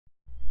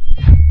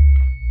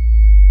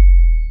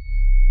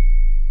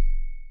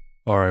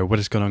Alright, what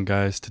is going on,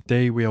 guys?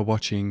 Today we are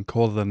watching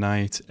Call of the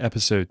Night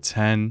episode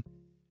 10.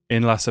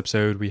 In last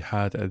episode we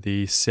had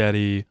the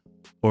Seri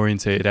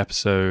orientated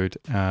episode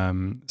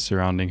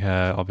surrounding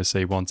her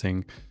obviously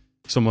wanting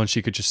someone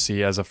she could just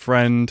see as a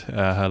friend,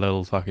 her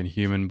little fucking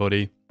human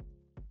buddy,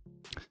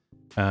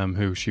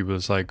 who she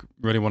was like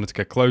really wanted to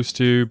get close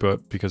to,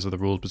 but because of the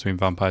rules between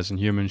vampires and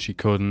humans she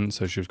couldn't,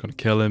 so she was going to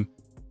kill him.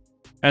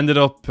 Ended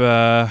up,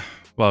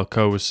 well,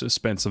 Ko was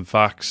spitting some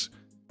facts,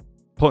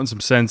 putting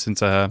some sense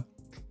into her,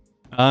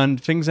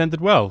 and things ended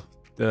well.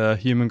 The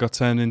human got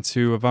turned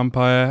into a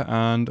vampire,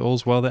 and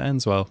all's well that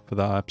ends well for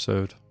that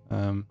episode.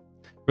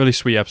 Really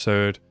sweet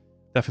episode.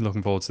 Definitely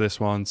looking forward to this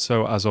one.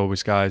 So as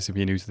always, guys, if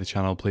you're new to the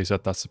channel, please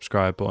hit that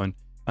subscribe button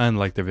and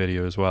like the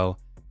video as well.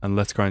 And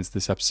let's go into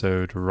this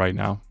episode right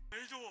now.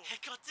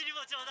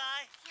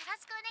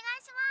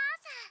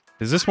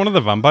 Is this one of the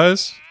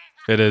vampires?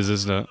 It is,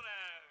 isn't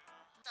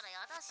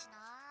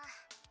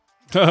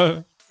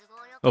it?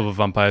 Other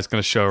vampire's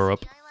gonna show her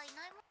up.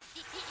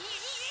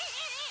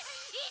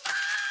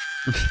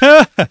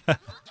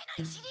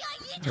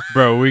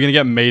 Bro, we're gonna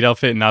get maid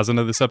outfit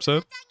Nazuna this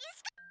episode.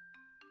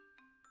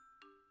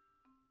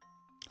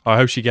 I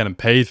hope she's getting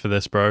paid for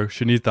this, bro.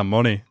 She needs that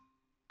money.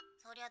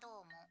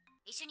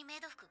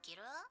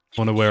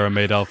 Wanna wear a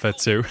maid outfit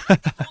too.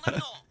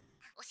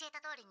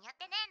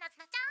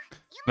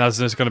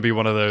 Nazuna's gonna be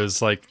one of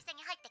those, like,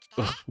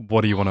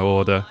 what do you want to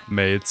order,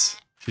 maids?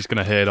 She's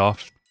gonna head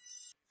off.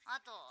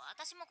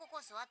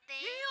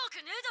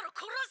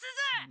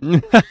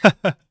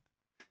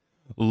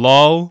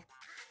 LOL.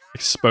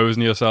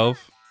 Exposing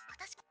yourself.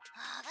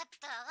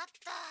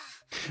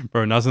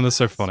 Bro, Nazuna's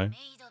so funny.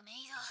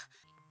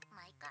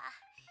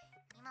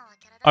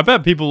 I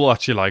bet people will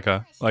actually like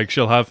her. Like,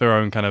 she'll have her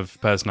own kind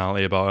of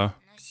personality about her.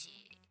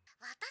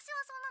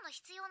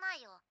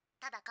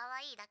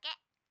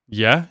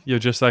 Yeah? You're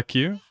just that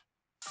cute?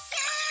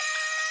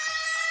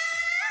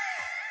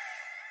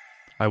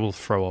 I will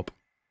throw up.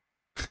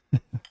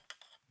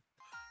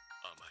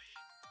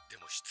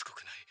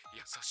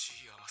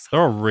 There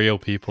are real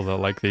people that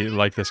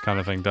like this kind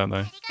of thing, don't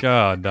they?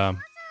 God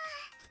damn.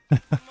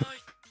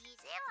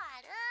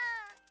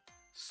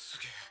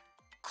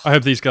 I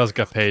hope these girls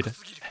get paid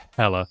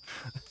hella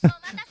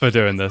for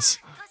doing this.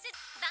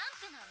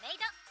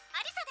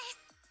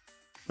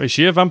 Wait, is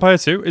she a vampire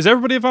too? Is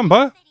everybody a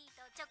vampire?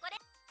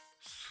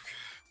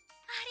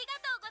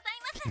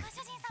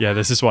 Yeah,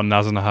 this is what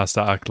Nazuna has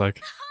to act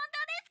like.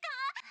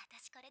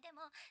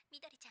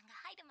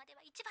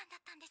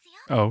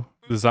 Oh,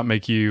 does that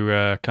make you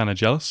kind of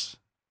jealous?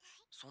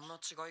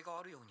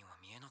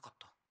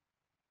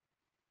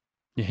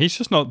 Yeah, he's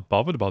just not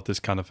bothered about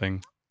this kind of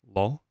thing.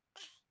 Lol.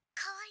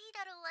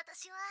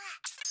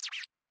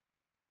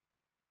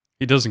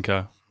 He doesn't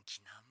care.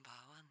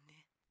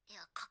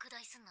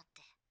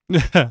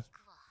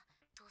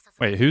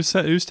 Wait,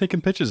 who's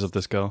taking pictures of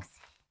this girl?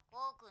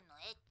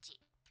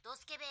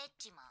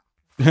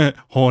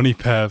 Horny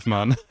perv,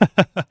 man.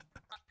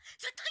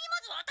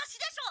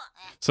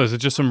 So is it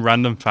just some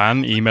random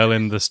fan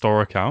emailing the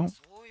store account?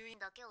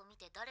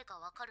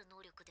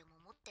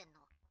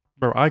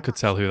 Bro, I could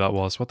tell who that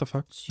was. What the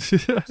fuck?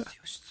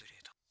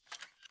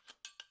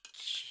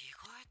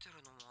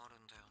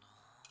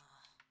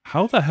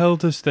 How the hell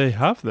does they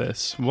have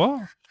this?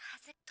 What?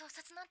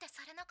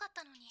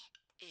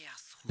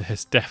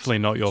 It's definitely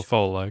not your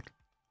fault, like.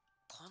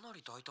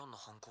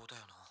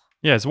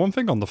 Yeah, it's one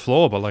thing on the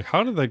floor, but like,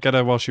 how did they get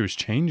her while she was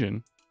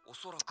changing?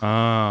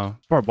 Ah,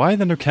 bro, why are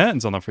there no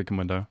curtains on that freaking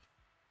window?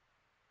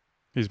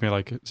 He's me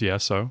like, yeah,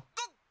 so.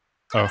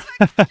 Oh.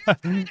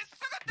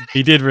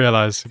 He did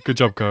realize. Good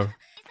job, Ko.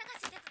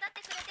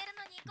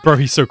 Bro,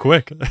 he's so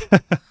quick.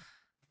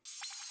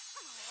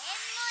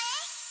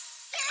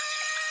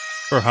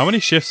 Bro, how many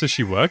shifts is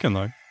she working,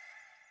 like?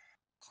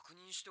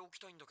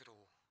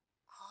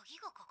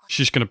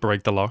 She's gonna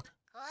break the lock.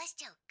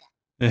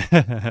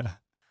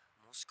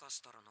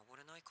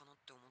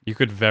 You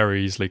could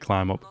very easily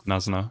climb up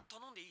Nazuna.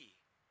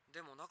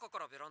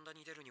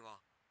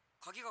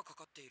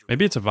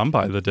 Maybe it's a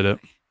vampire that did it.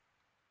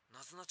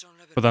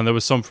 But then there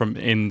was some from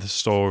in the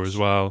store as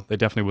well. They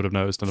definitely would have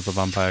noticed another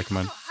vampire come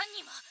in.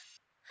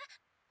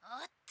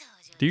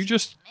 Do you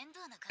just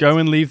go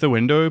and leave the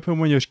window open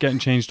when you're getting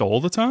changed all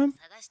the time?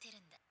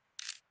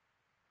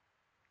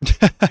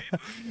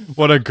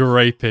 What a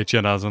great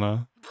picture,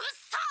 Nazuna.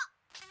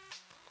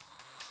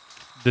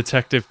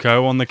 Detective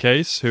Ko on the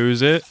case. Who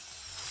is it?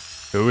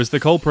 Who is the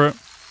culprit?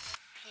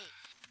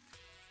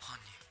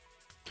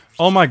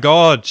 Oh my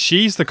god,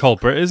 she's the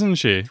culprit, isn't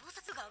she?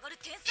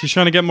 She's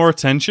trying to get more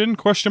attention?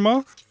 Question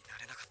mark?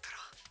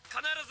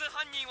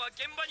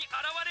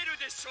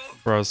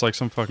 Bro, it's like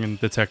some fucking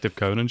Detective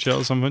Conan shit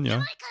or something,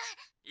 yeah?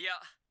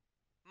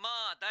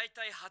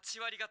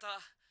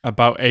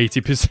 About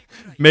 80%,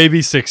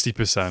 maybe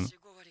 60%.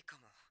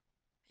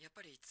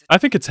 I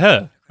think it's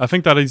her. I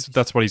think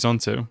that's what he's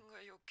onto.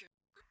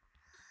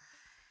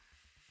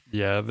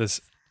 Yeah,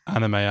 this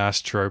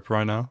anime-ass trope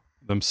right now.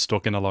 Them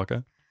stuck in a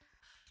locker.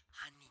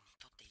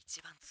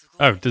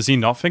 Oh, does he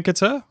not think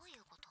it's her?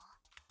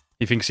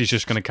 He thinks he's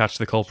just going to catch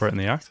the culprit in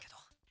the act?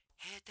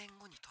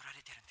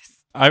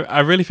 I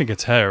really think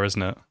it's her,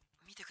 isn't it?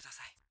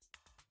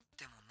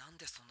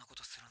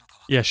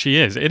 Yeah, she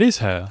is. It is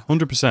her.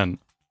 100%.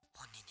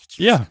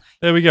 Yeah,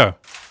 there we go.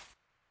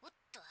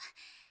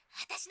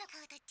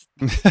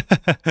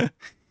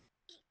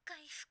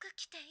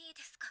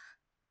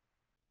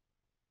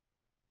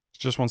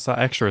 Just wants that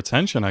extra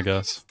attention, I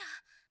guess.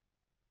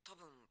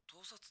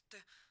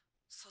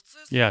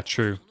 Yeah,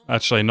 true.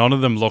 Actually, none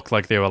of them looked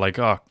like they were like,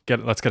 oh,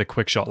 let's get a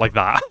quick shot like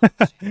that.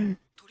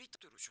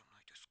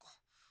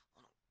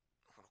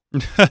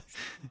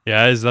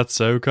 Yeah, is that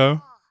so,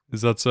 Ko?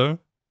 Is that so?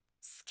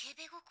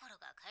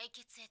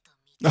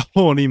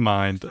 Horny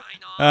mind.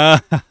 Yeah,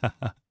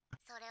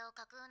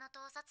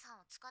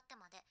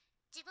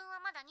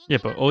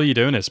 but all you're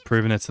doing is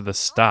proving it to the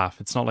staff.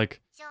 It's not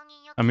like...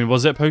 I mean,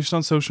 was it posted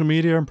on social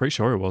media? I'm pretty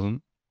sure it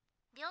wasn't.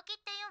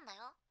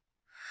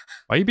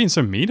 Why are you being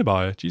so mean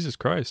about it? Jesus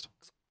Christ.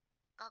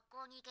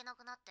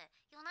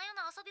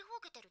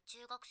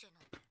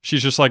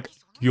 She's just like,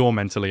 you're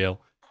mentally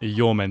ill.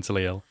 You're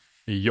mentally ill.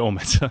 You're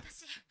mentally...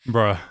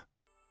 Bruh.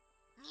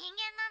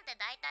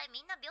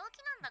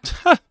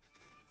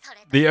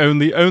 The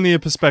only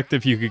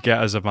perspective you could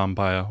get as a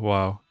vampire.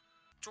 Wow.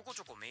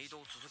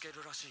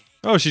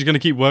 Oh, she's gonna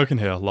keep working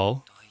here,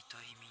 lol.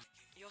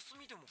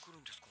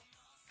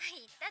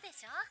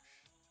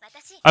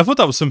 I thought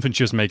that was something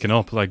she was making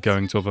up, like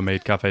going to other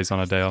maid cafes on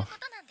a day off.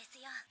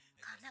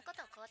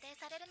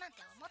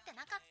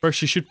 Bro,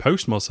 she should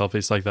post more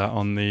selfies like that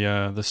on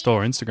the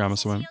store Instagram or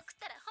something.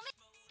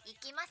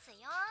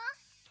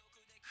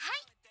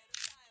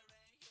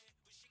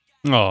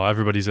 Oh,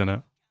 everybody's in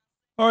it.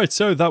 Alright,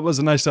 so that was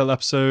a nice little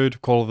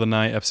episode, Call of the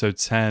Night, episode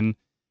 10.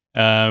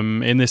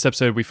 In this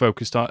episode, we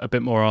focused a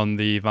bit more on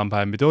the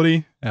vampire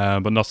Midori,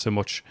 but not so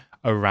much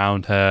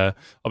around her,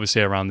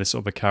 obviously around this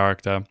other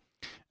character.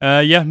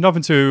 Yeah,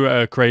 nothing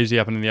too crazy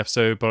happened in the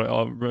episode, but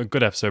a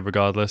good episode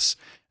regardless.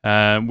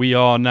 We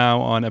are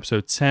now on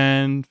episode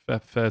 10,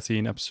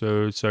 13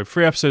 episodes, so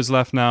 3 episodes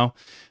left now.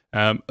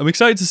 I'm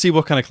excited to see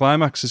what kind of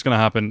climax is going to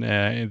happen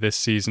in this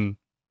season.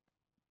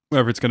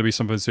 Whether it's going to be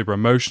something super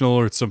emotional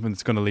or it's something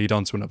that's going to lead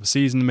on to another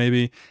season,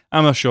 maybe.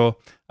 I'm not sure.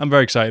 I'm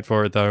very excited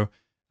for it, though.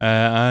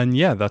 And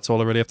yeah, that's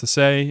all I really have to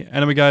say.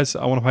 Anyway, guys,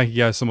 I want to thank you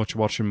guys so much for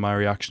watching my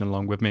reaction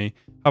along with me.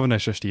 Have a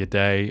nice rest of your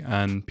day,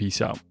 and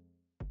peace out.